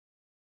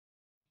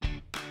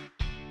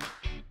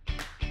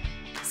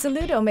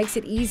Soluto makes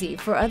it easy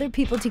for other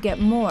people to get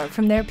more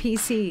from their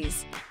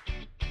PCs.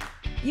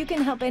 You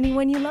can help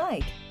anyone you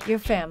like, your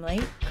family,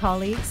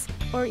 colleagues,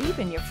 or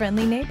even your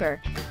friendly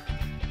neighbor.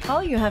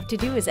 All you have to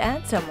do is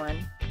add someone.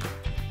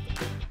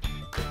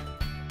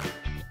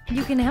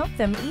 You can help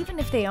them even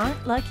if they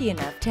aren't lucky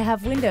enough to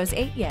have Windows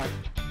 8 yet.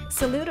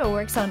 Soluto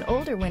works on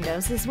older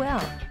Windows as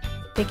well.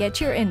 They get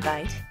your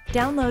invite,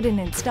 download and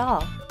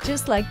install,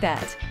 just like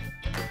that.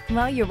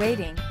 While you're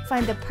waiting,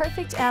 find the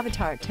perfect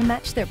avatar to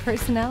match their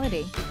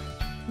personality.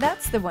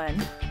 That's the one.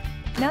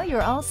 Now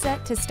you're all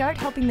set to start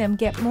helping them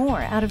get more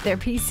out of their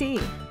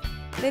PC.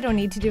 They don't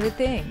need to do a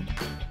thing.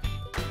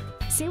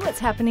 See what's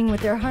happening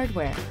with their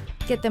hardware.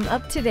 Get them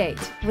up to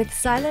date with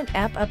silent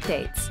app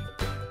updates.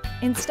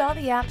 Install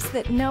the apps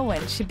that no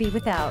one should be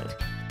without.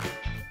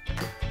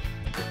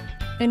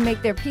 And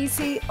make their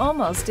PC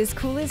almost as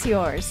cool as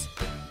yours.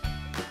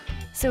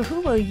 So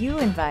who will you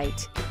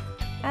invite?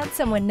 Add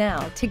someone now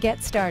to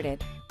get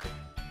started.